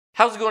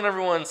How's it going,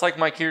 everyone? It's like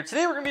Mike here.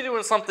 Today we're gonna be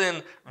doing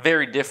something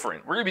very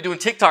different. We're gonna be doing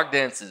TikTok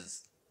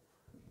dances.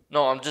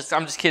 No, I'm just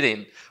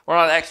kidding. We're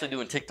not actually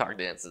doing TikTok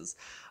dances.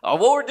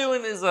 What we're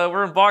doing is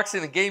we're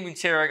unboxing a gaming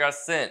chair I got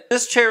sent.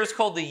 This chair is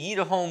called the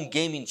Yitahome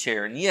gaming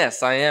chair, and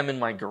yes, I am in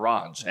my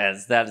garage,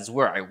 as that is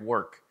where I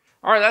work.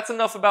 All right, that's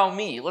enough about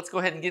me. Let's go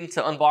ahead and get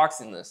into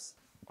unboxing this.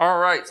 All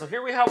right, so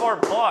here we have our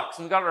box,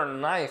 and we got our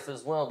knife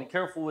as well. Be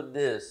careful with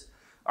this.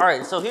 All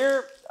right, so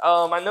here,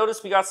 I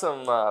noticed we got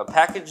some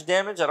package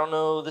damage. I don't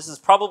know, this is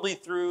probably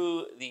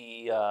through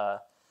the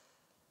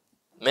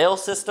mail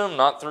system,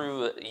 not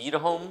through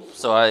Yitahome,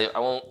 so I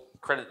won't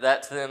credit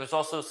that to them. There's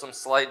also some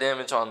slight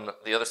damage on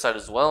the other side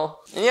as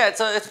well. And yeah,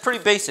 it's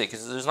pretty basic,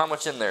 because there's not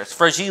much in there. It's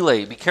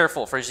fragile, be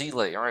careful, fragile.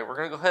 All right, we're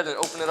gonna go ahead and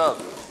open it up.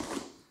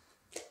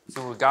 See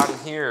what we got in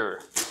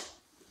here.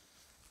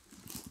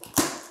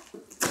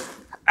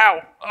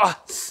 Ow!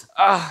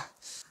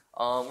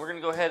 We're gonna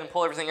go ahead and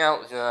pull everything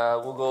out.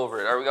 We'll go over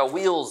it. All right, we got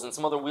wheels and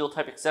some other wheel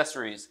type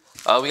accessories.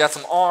 We got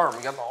some arm.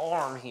 We got the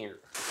arm here.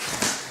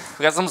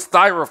 We got some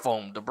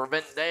styrofoam to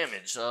prevent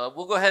damage.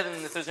 We'll go ahead and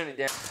if there's any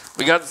damage.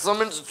 We got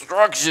some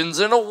instructions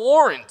and a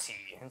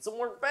warranty and some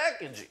more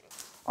packaging.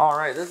 All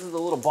right, this is the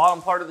little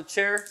bottom part of the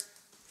chair.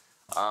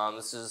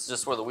 This is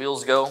just where the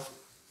wheels go.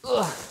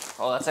 Ugh.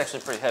 Oh, that's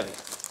actually pretty heavy.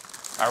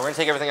 All right, we're gonna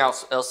take everything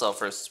else out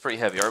first. It's pretty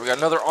heavy. All right, we got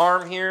another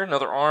arm here,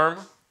 another arm.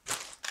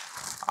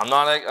 I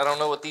don't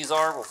know what these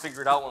are. We'll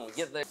figure it out when we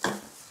get there.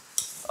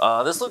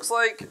 This looks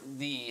like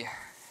the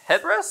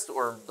headrest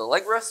or the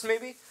leg rest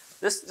maybe.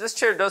 This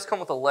chair does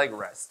come with a leg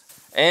rest.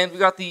 And we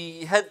got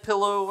the head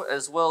pillow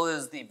as well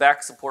as the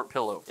back support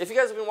pillow. If you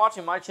guys have been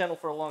watching my channel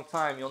for a long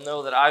time, you'll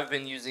know that I've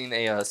been using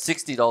a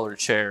 $60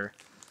 chair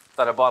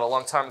that I bought a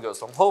long time ago.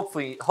 So I'm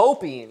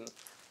hoping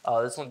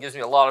this one gives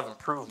me a lot of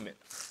improvement.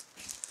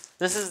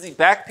 This is the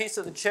back piece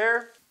of the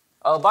chair.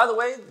 By the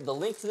way, the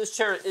link to this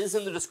chair is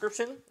in the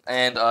description,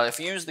 and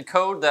if you use the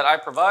code that I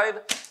provide,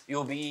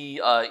 you'll be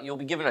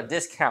given a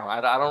discount.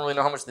 I don't really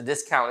know how much the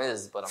discount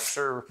is, but I'm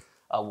sure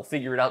we'll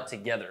figure it out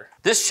together.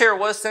 This chair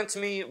was sent to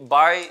me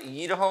by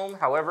Yitahome.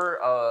 However,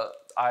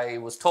 I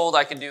was told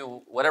I could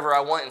do whatever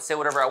I want and say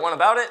whatever I want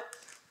about it,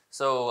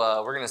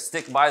 so we're gonna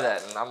stick by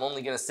that, and I'm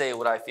only gonna say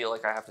what I feel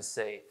like I have to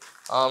say.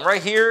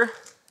 Right here,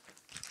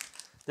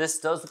 this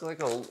does look like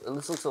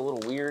this looks a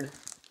little weird.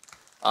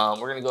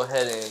 We're gonna go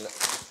ahead and.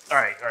 All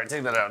right,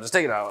 take that out. Just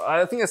take it out.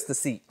 I think that's the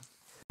seat.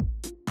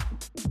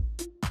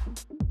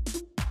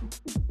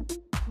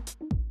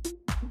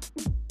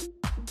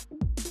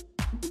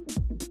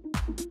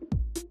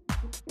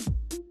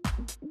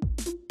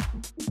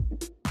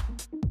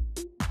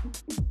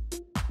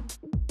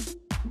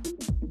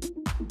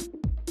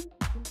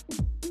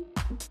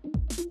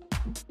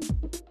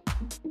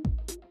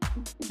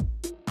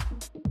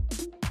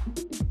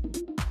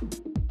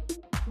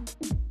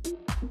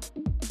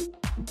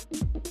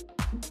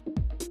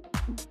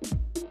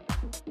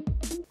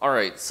 All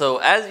right, so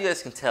as you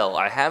guys can tell,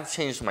 I have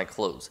changed my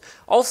clothes.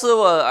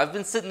 Also, I've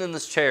been sitting in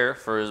this chair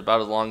for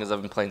about as long as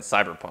I've been playing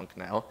Cyberpunk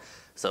now.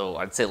 So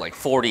I'd say like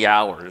 40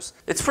 hours.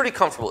 It's pretty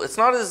comfortable. It's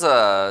not as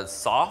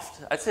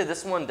soft. I'd say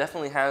this one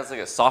definitely has like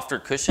a softer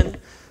cushion.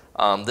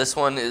 This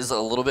one is a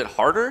little bit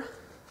harder,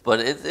 but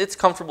it's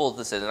comfortable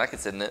to sit in. I can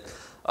sit in it.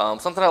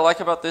 Something I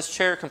like about this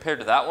chair compared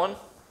to that one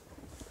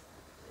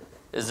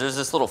is there's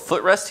this little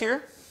footrest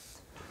here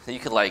that you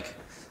could like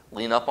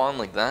lean up on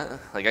like that.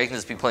 Like I can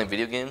just be playing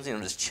video games, you know,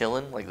 just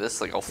chilling like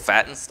this, like all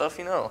fat and stuff,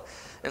 you know.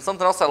 And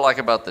something else I like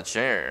about the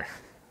chair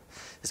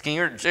is can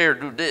your chair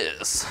do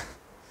this?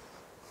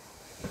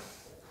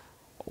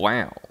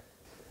 Wow.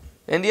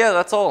 And yeah,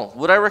 that's all.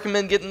 Would I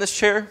recommend getting this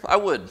chair? I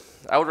would.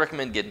 I would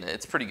recommend getting it.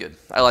 It's pretty good.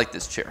 I like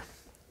this chair.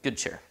 Good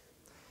chair.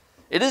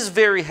 It is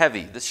very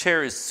heavy. This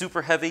chair is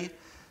super heavy,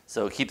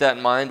 so keep that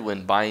in mind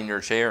when buying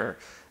your chair,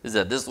 is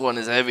that this one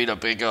is heavy to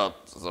pick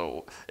up,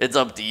 so it's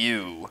up to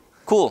you.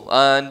 Cool,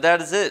 and that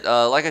is it.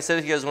 Like I said,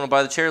 if you guys want to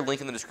buy the chair, link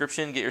in the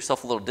description, get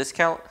yourself a little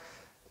discount.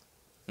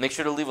 Make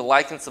sure to leave a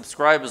like and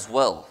subscribe as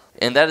well.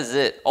 And that is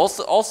it.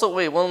 Also,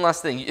 wait, one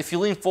last thing. If you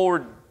lean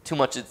forward too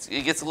much,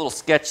 it gets a little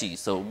sketchy,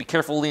 so be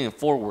careful leaning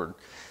forward.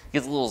 It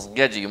gets a little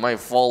sketchy, you might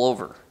fall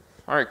over.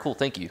 All right, cool,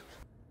 thank you.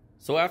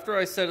 So after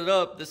I set it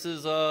up, this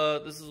is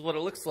what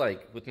it looks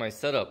like with my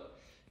setup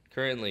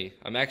currently.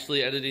 I'm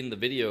actually editing the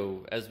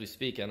video as we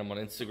speak, and I'm on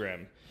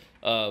Instagram.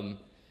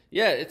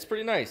 Yeah, it's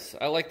pretty nice.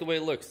 I like the way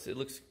it looks. It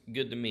looks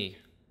good to me.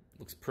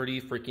 Looks pretty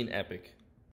freaking epic.